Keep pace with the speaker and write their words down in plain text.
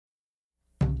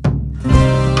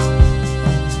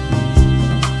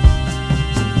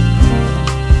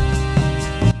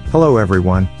Hello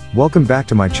everyone, welcome back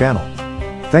to my channel.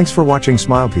 Thanks for watching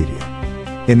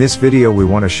Smilepedia. In this video we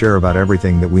want to share about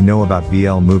everything that we know about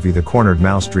BL movie The Cornered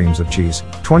Mouse Dreams of Cheese,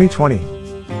 2020.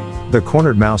 The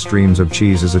Cornered Mouse Dreams of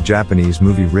Cheese is a Japanese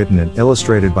movie written and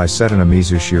illustrated by Setana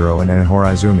Mizushiro and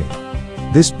Enhori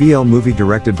Izumi. This BL movie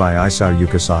directed by Isao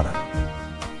Yukisada.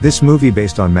 This movie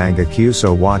based on manga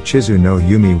Kyuso wa Chizu no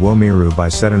Yumi wo Miru by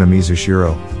Setana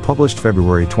Mizushiro, published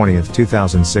February 20,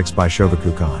 2006 by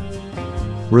Shogakukan.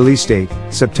 Release date,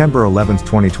 September 11,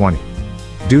 2020.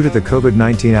 Due to the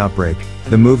COVID-19 outbreak,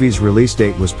 the movie's release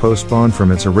date was postponed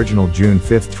from its original June 5,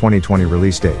 2020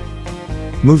 release date.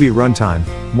 Movie runtime,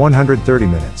 130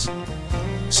 minutes.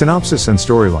 Synopsis and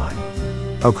storyline.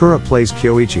 Ohkura plays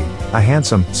Kyoichi, a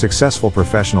handsome, successful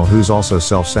professional who's also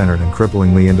self-centered and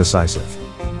cripplingly indecisive.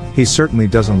 He certainly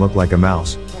doesn't look like a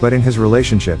mouse, but in his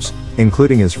relationships,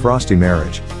 including his frosty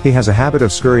marriage, he has a habit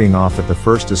of scurrying off at the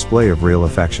first display of real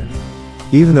affection.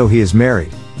 Even though he is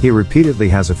married, he repeatedly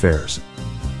has affairs.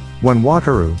 When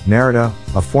Wataru, Narita,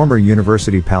 a former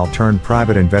university pal turned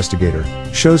private investigator,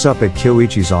 shows up at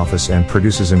Kyoichi's office and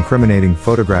produces incriminating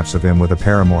photographs of him with a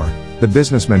paramour, the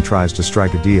businessman tries to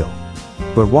strike a deal.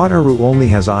 But Wataru only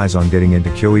has eyes on getting into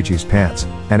Kyoichi's pants,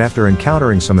 and after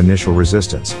encountering some initial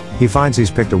resistance, he finds he's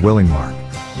picked a willing mark.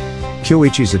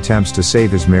 Kyoichi's attempts to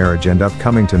save his marriage end up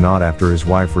coming to naught after his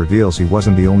wife reveals he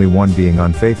wasn't the only one being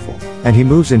unfaithful, and he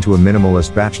moves into a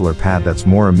minimalist bachelor pad that's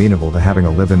more amenable to having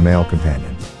a live-in male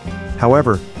companion.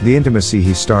 However, the intimacy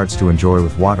he starts to enjoy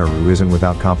with Wateru isn't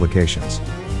without complications.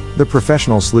 The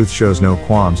professional sleuth shows no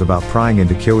qualms about prying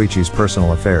into Kyoichi's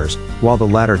personal affairs, while the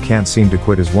latter can't seem to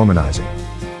quit his womanizing.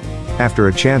 After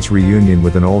a chance reunion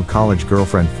with an old college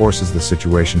girlfriend forces the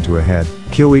situation to a head,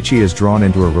 Kyoichi is drawn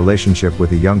into a relationship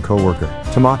with a young co-worker,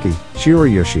 Tamaki,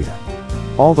 Shiori Yoshida.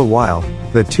 All the while,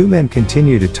 the two men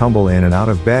continue to tumble in and out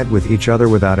of bed with each other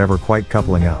without ever quite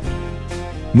coupling up.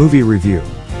 Movie review.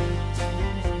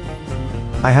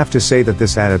 I have to say that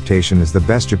this adaptation is the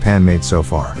best Japan made so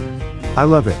far. I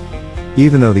love it.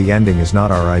 Even though the ending is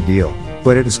not our ideal,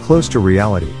 but it is close to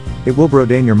reality, it will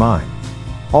broaden your mind.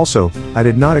 Also, I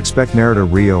did not expect Narita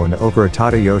Ryo and Okura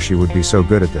Tadayoshi would be so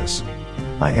good at this.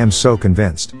 I am so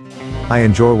convinced. I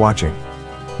enjoy watching.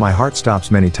 My heart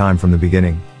stops many times from the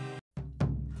beginning.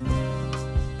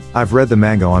 I've read the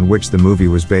manga on which the movie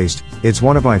was based. It's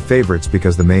one of my favorites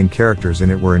because the main characters in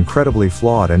it were incredibly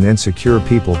flawed and insecure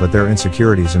people, but their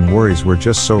insecurities and worries were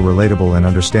just so relatable and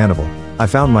understandable. I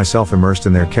found myself immersed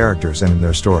in their characters and in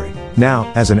their story.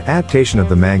 Now, as an adaptation of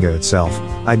the manga itself,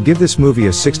 I'd give this movie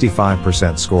a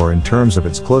 65% score in terms of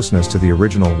its closeness to the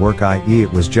original work, i.e.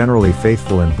 it was generally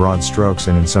faithful in broad strokes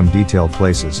and in some detailed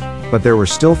places, but there were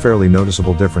still fairly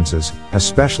noticeable differences,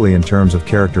 especially in terms of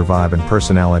character vibe and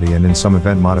personality and in some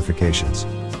event modifications.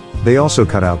 They also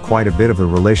cut out quite a bit of the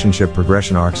relationship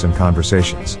progression arcs and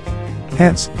conversations.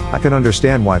 Hence, I can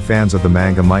understand why fans of the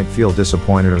manga might feel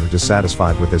disappointed or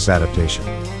dissatisfied with this adaptation.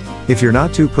 If you're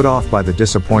not too put off by the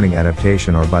disappointing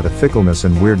adaptation or by the fickleness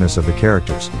and weirdness of the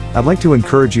characters, I'd like to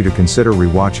encourage you to consider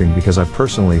rewatching, because I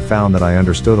personally found that I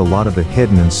understood a lot of the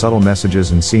hidden and subtle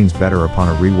messages and scenes better upon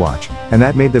a rewatch, and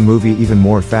that made the movie even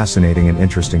more fascinating and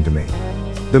interesting to me.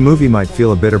 The movie might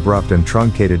feel a bit abrupt and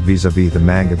truncated vis-a-vis the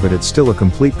manga, but it's still a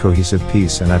complete cohesive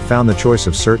piece, and I found the choice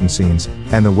of certain scenes,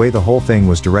 and the way the whole thing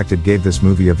was directed gave this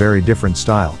movie a very different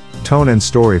style, tone and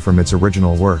story from its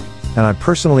original work, and I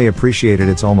personally appreciated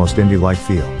its almost indie-like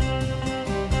feel.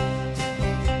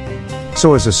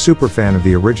 So as a super fan of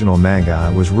the original manga,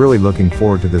 I was really looking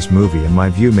forward to this movie, and my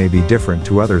view may be different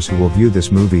to others who will view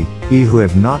this movie, who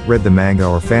have not read the manga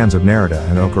or fans of Narita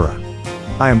and Ohkura.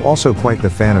 I am also quite the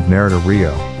fan of Narita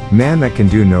Ryo, man that can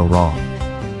do no wrong.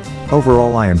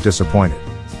 Overall, I am disappointed.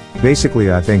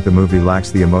 Basically, I think the movie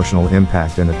lacks the emotional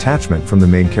impact and attachment from the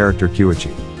main character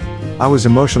Kyoichi. I was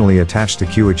emotionally attached to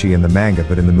Kyoichi in the manga,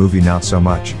 but in the movie not so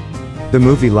much. The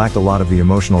movie lacked a lot of the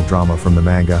emotional drama from the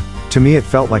manga. To me it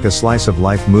felt like a slice of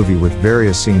life movie with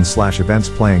various scenes/events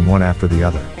playing one after the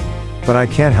other. But I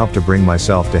can't help to bring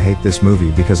myself to hate this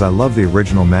movie because I love the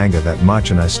original manga that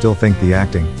much, and I still think the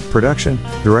acting, production,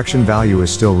 direction value is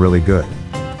still really good.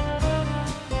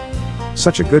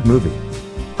 Such a good movie.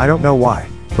 I don't know why,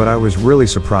 but I was really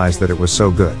surprised that it was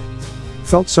so good.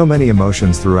 Felt so many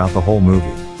emotions throughout the whole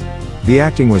movie. The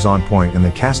acting was on point and the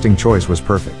casting choice was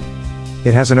perfect.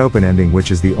 It has an open ending,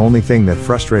 which is the only thing that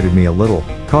frustrated me a little,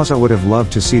 cause I would have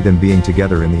loved to see them being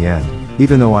together in the end,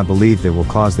 even though I believe they will,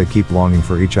 cause they keep longing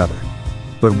for each other.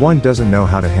 But one doesn't know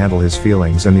how to handle his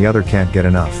feelings and the other can't get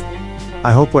enough.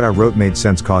 I hope what I wrote made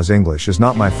sense, cause English is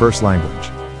not my first language.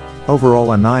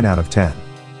 Overall a 9 out of 10.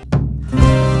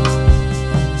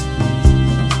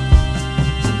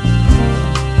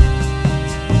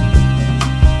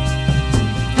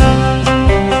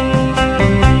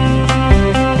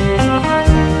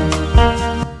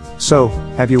 So,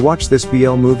 have you watched this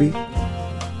BL movie?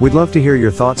 We'd love to hear your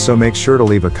thoughts, so make sure to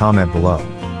leave a comment below.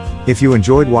 If you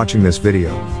enjoyed watching this video,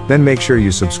 then make sure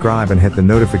you subscribe and hit the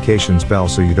notifications bell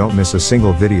so you don't miss a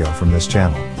single video from this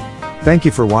channel. Thank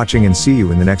you for watching and see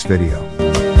you in the next video.